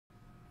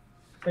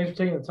Thanks for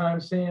taking the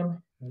time,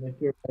 Sam. And if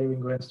you're ready, we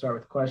can go ahead and start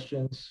with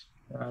questions.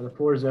 The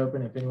floor is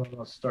open if anyone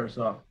wants to start us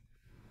off.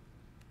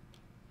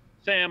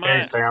 Sam,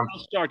 Hey, Sam. I'll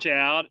start you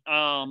out.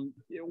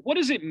 What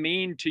does it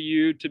mean to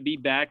you to be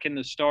back in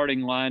the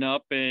starting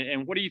lineup,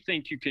 and what do you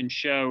think you can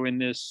show in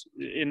this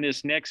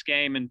next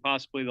game and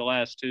possibly the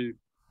last two?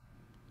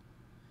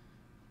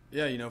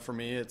 Yeah, for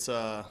me, it's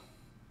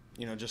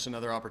just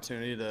another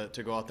opportunity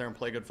to go out there and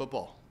play good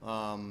football.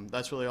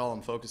 That's really all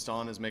I'm focused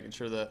on is making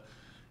sure that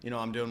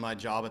I'm doing my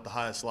job at the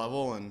highest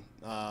level and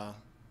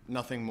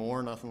nothing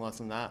more, nothing less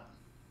than that.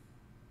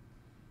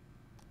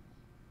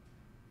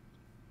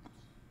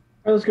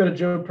 All right, let's go to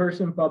Joe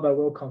Person, followed by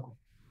Will Kunkel.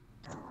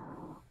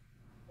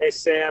 Hey,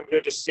 Sam.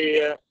 Good to see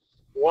you.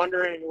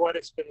 Wondering what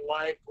it's been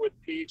like with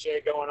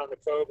PJ going on the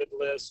COVID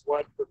list,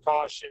 what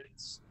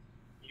precautions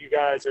you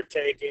guys are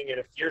taking, and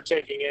if you're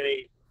taking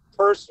any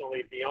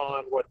personally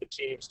beyond what the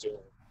team's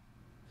doing.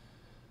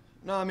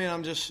 No, I mean,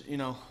 I'm just,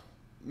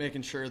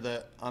 making sure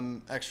that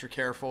I'm extra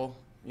careful,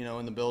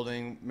 in the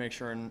building,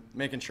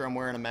 making sure I'm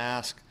wearing a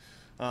mask,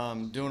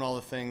 doing all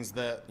the things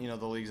that,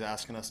 the league's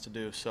asking us to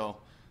do. So,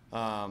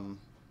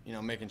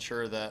 making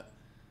sure that,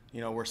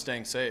 we're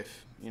staying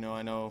safe.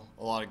 I know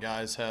a lot of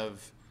guys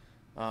have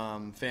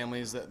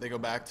families that they go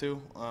back to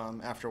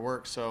after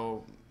work.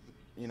 So,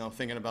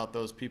 thinking about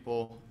those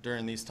people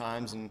during these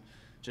times and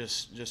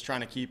just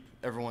trying to keep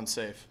everyone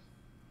safe.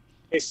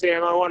 Hey,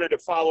 Sam, I wanted to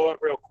follow up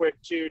real quick,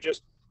 too.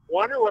 Just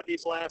wonder what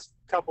these last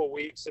couple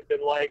weeks have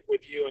been like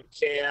with you and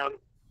Cam.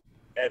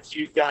 As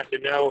you've gotten to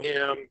know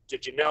him,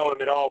 did you know him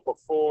at all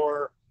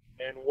before?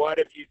 And what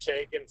have you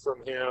taken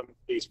from him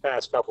these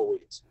past couple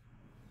weeks?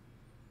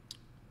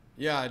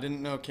 Yeah, I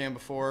didn't know Cam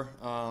before.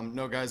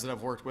 No guys that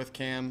I've worked with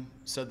Cam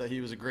said that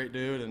he was a great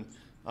dude, and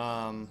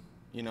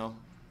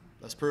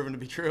that's proven to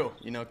be true.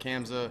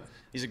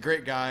 He's a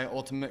great guy,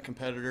 ultimate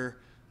competitor,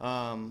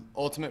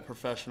 ultimate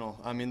professional.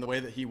 I mean, the way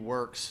that he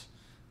works,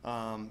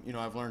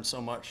 I've learned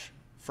so much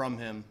from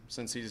him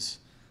since he's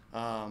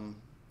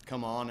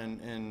come on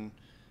and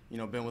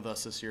been with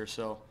us this year.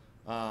 So,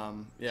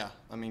 yeah,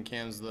 I mean,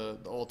 Cam's the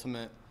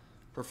ultimate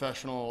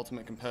professional,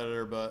 ultimate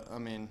competitor, but I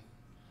mean,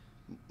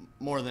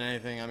 more than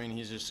anything, I mean,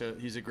 he's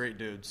a great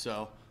dude.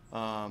 So,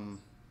 yeah.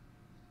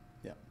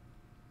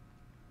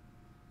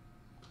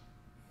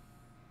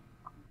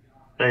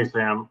 Hey,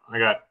 Sam, I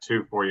got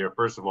two for you.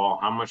 First of all,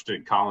 how much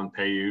did Colin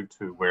pay you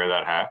to wear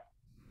that hat?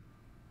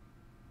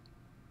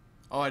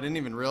 Oh, I didn't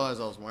even realize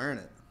I was wearing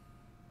it.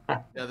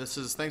 Yeah,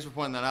 thanks for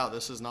pointing that out.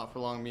 This is Not For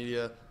Long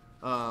Media,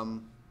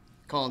 Colin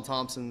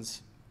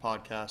Thompson's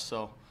podcast.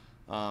 So,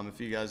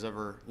 if you guys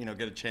ever,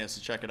 get a chance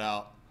to check it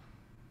out,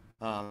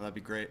 that'd be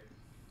great.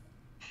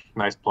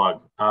 Nice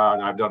plug.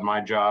 I've done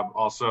my job.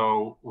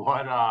 Also,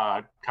 what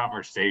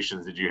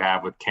conversations did you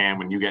have with Cam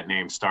when you get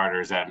named starter?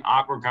 Is that an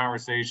awkward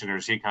conversation, or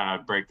does he kind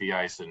of break the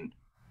ice and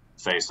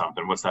say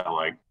something? What's that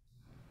like?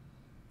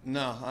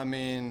 No, I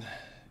mean,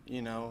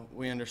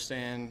 we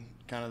understand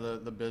kind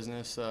of the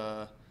business,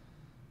 that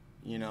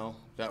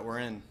we're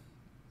in.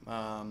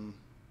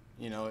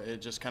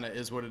 It just kind of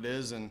is what it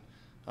is, and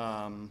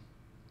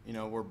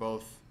we're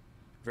both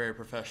very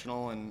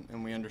professional,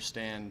 and we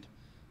understand.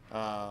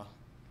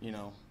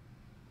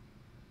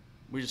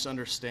 We just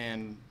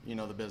understand,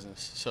 the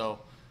business. So,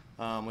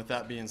 with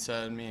that being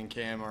said, me and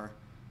Cam are,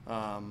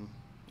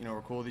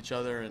 we're cool with each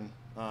other, and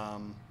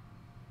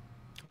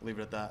leave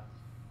it at that.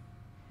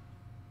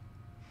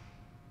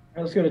 All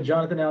right, let's go to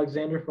Jonathan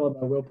Alexander, followed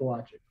by Will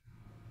Pelagic.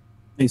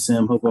 Hey,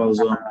 Sam. Hope all is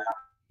well.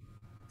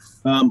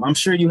 I'm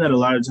sure you had a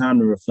lot of time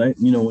to reflect,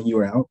 when you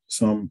were out.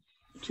 So I'm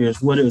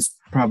curious, what is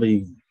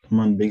probably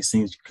among the biggest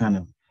things you kind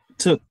of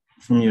took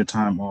from your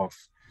time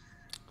off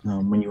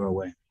when you were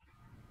away?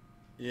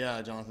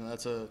 Yeah, Jonathan,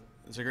 that's a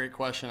great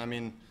question. I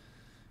mean,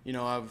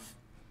 I've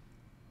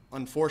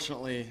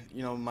unfortunately,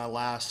 my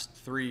last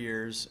 3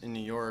 years in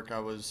New York,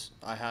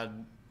 I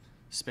had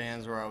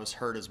spans where I was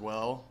hurt as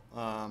well.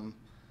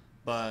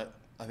 But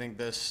I think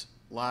this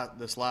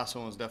last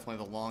one was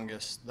definitely the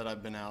longest that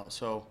I've been out.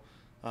 So,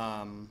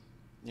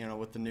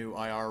 with the new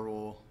IR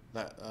rule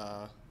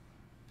that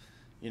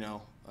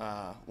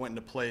went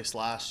into place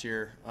last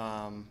year,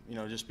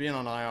 just being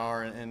on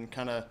IR and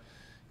kind of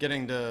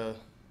getting to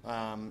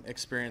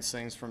experience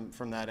things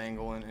from that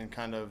angle and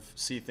kind of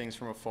see things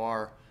from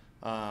afar.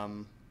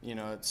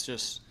 It's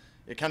just,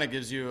 it kind of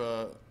gives you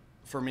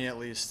for me at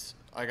least,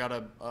 I got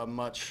a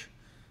much,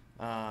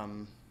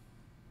 I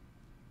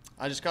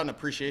just got an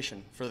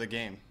appreciation for the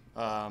game.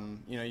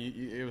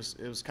 It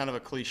was kind of a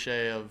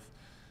cliche of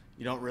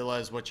you don't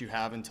realize what you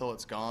have until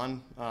it's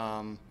gone.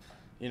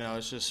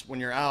 It's just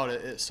when you're out,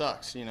 it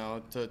sucks,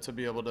 to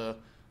be able to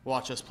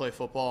watch us play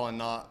football and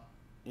not,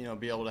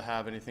 be able to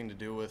have anything to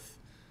do with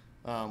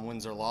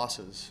wins or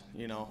losses.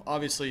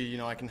 Obviously,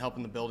 I can help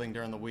in the building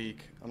during the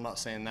week. I'm not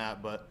saying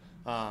that, but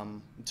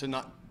to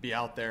not be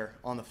out there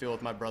on the field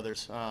with my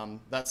brothers,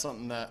 that's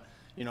something that,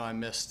 I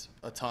missed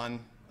a ton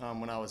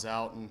when I was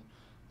out. And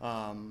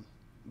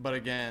but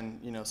again,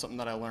 something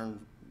that I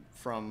learned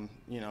from,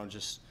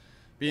 just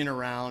being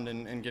around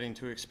and getting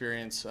to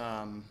experience,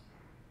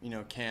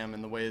 Cam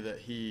and the way that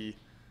he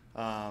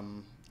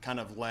kind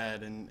of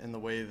led in the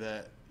way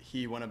that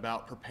he went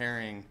about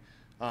preparing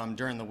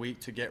during the week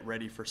to get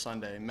ready for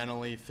Sunday,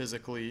 mentally,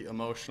 physically,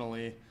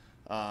 emotionally.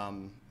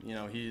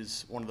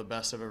 He's one of the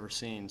best I've ever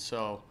seen.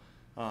 So,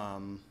 I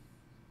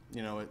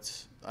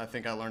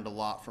think I learned a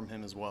lot from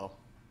him as well.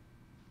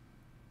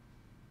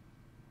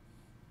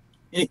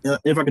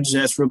 If I could just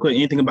ask real quick,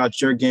 anything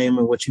about your game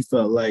and what you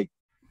felt like,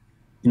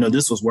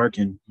 this was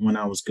working when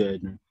I was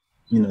good, and,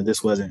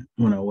 this wasn't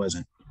when I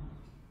wasn't?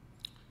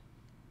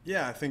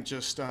 Yeah, I think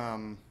just,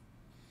 my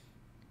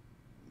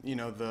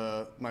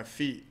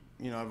feet,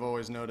 I've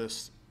always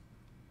noticed,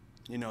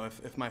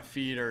 if my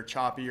feet are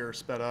choppy or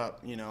sped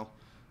up,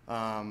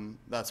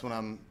 that's when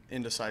I'm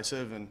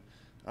indecisive and,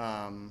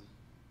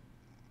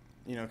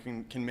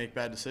 can make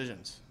bad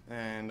decisions.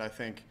 And I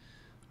think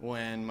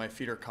when my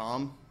feet are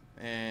calm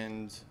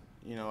and,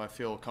 I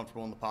feel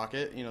comfortable in the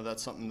pocket,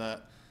 that's something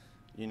that,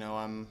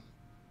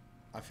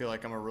 I feel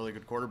like I'm a really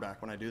good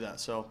quarterback when I do that.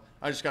 So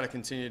I just got to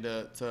continue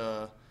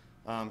to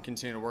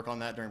work on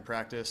that during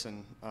practice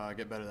and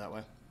get better that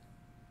way.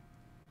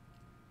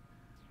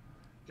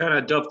 Kind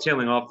of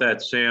dovetailing off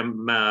that,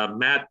 Sam,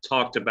 Matt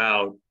talked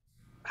about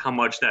how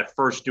much that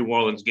first New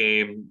Orleans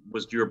game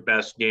was your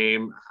best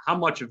game. How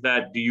much of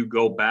that do you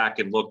go back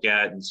and look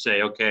at and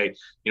say, okay,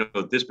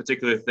 this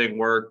particular thing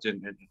worked,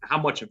 and how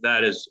much of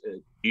that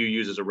do you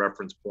use as a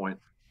reference point?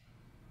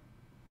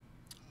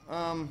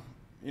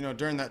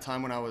 During that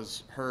time when I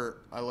was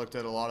hurt, I looked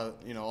at a lot of,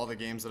 all the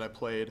games that I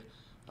played.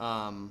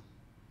 I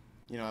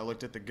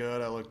looked at the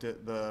good, I looked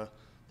at the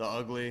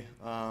ugly.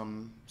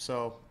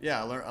 So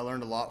yeah, I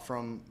learned a lot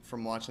from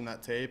watching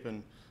that tape.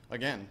 And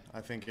again,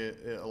 I think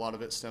a lot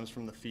of it stems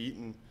from the feet.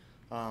 And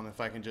if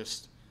I can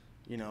just,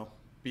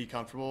 be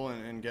comfortable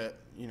and get,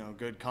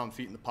 good calm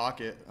feet in the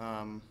pocket,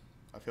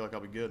 I feel like I'll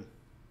be good.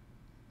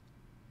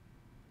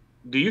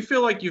 Do you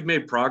feel like you've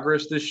made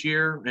progress this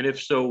year? And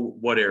if so,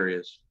 what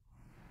areas?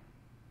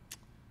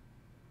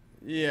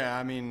 Yeah,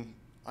 I mean,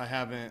 I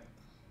haven't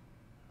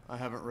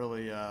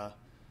really,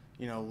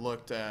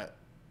 looked at,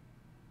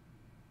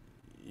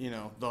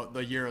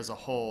 the year as a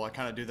whole. I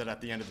kind of do that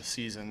at the end of the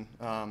season.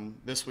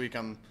 This week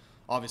I'm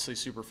obviously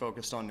super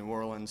focused on New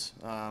Orleans,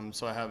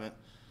 so I haven't,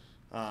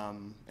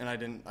 and I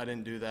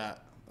didn't do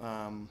that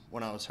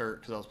when I was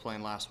hurt because I was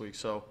playing last week.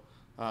 So,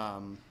 I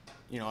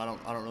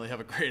don't really have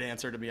a great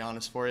answer, to be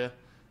honest for you,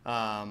 but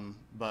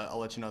I'll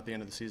let you know at the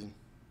end of the season.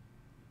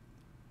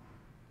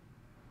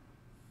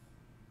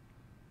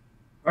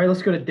 All right,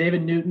 let's go to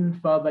David Newton,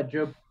 followed by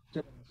Joe.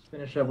 Let's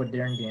finish up with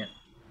Darren Gant.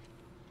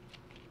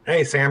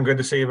 Hey, Sam, good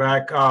to see you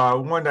back. I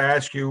wanted to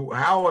ask you,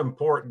 how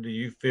important do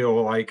you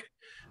feel like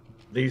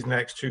these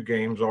next two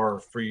games are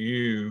for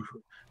you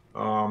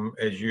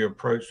as you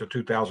approach the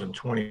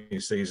 2020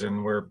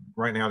 season, where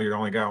right now you're the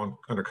only guy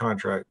under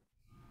contract?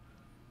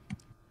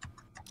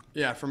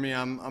 Yeah, for me,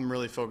 I'm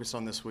really focused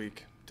on this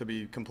week, to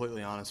be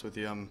completely honest with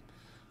you.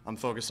 I'm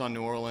focused on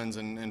New Orleans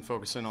and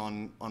focusing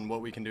on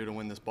what we can do to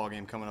win this ball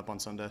game coming up on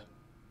Sunday.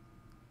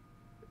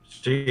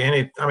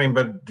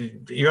 But do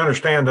you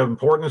understand the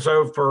importance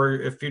of,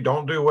 for if you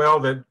don't do well,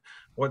 that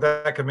what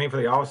that could mean for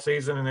the off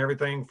season and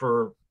everything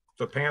for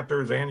the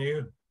Panthers and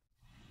you?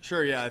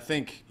 Sure. Yeah, I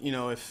think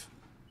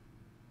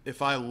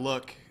if I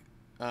look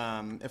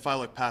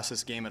past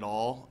this game at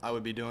all, I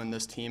would be doing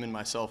this team and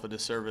myself a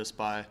disservice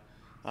by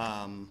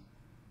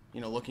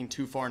looking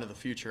too far into the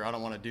future. I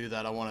don't want to do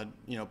that. I want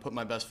to put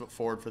my best foot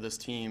forward for this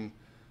team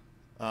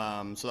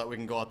so that we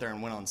can go out there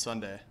and win on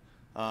Sunday.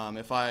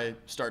 If I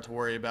start to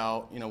worry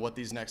about, what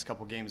these next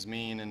couple games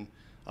mean and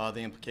the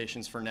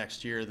implications for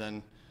next year,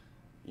 then,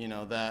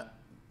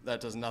 that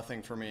does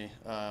nothing for me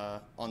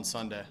on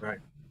Sunday. Right.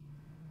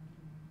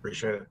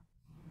 Appreciate it.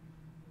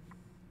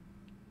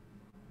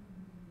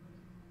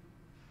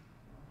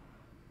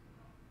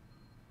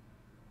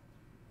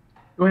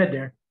 Go ahead,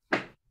 Darren.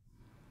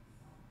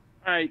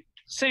 All right.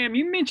 Sam,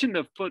 you mentioned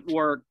the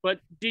footwork,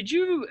 but did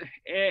you,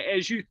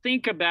 as you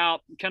think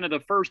about kind of the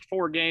first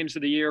 4 games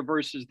of the year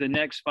versus the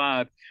next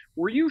 5,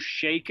 were you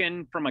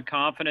shaken from a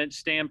confidence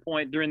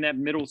standpoint during that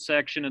middle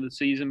section of the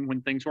season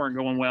when things weren't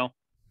going well?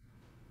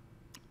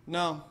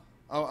 No,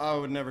 I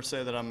would never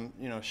say that I'm,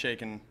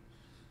 shaken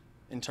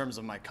in terms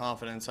of my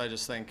confidence. I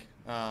just think,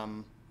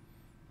 some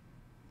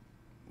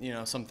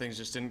things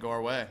just didn't go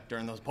our way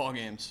during those ball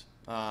games.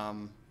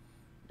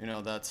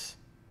 That's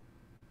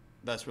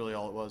really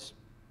all it was.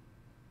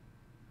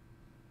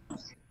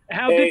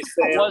 How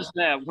difficult was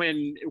that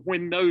when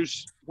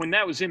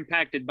that was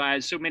impacted by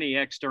so many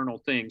external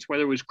things,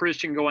 whether it was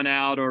Christian going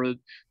out or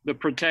the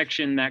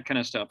protection, that kind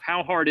of stuff?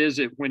 How hard is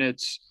it when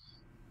it's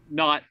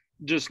not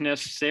just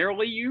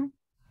necessarily you?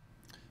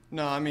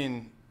 No, I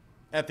mean,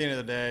 at the end of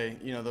the day,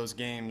 those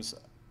games,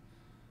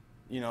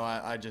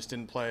 I just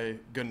didn't play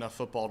good enough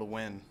football to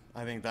win.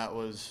 I think that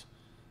was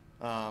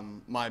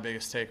my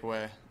biggest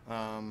takeaway.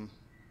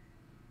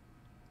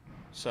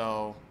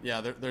 So, yeah,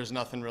 there's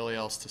nothing really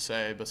else to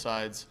say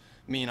besides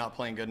me not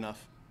playing good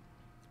enough.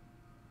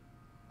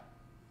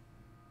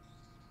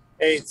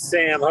 Hey,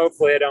 Sam,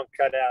 hopefully I don't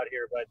cut out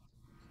here, but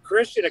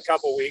Christian a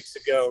couple weeks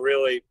ago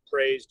really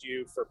praised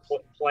you for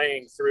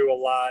playing through a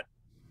lot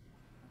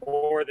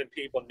more than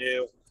people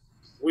knew.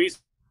 We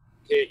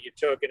hit you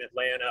took in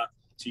Atlanta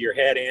to your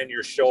head and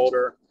your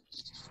shoulder.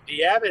 Do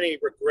you have any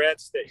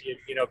regrets that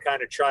you know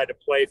kind of tried to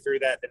play through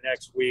that the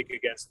next week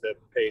against the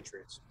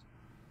Patriots?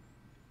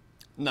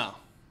 No,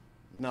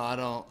 I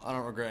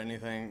don't regret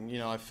anything. You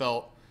know, I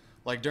felt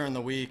like during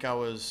the week I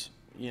was,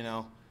 you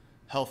know,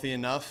 healthy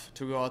enough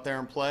to go out there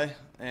and play,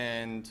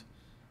 and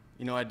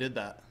you know I did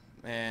that,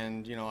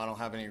 and you know I don't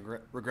have any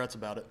regrets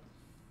about it.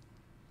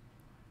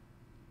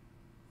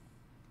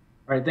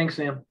 All right, thanks,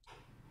 Sam.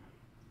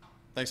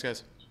 Thanks,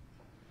 guys.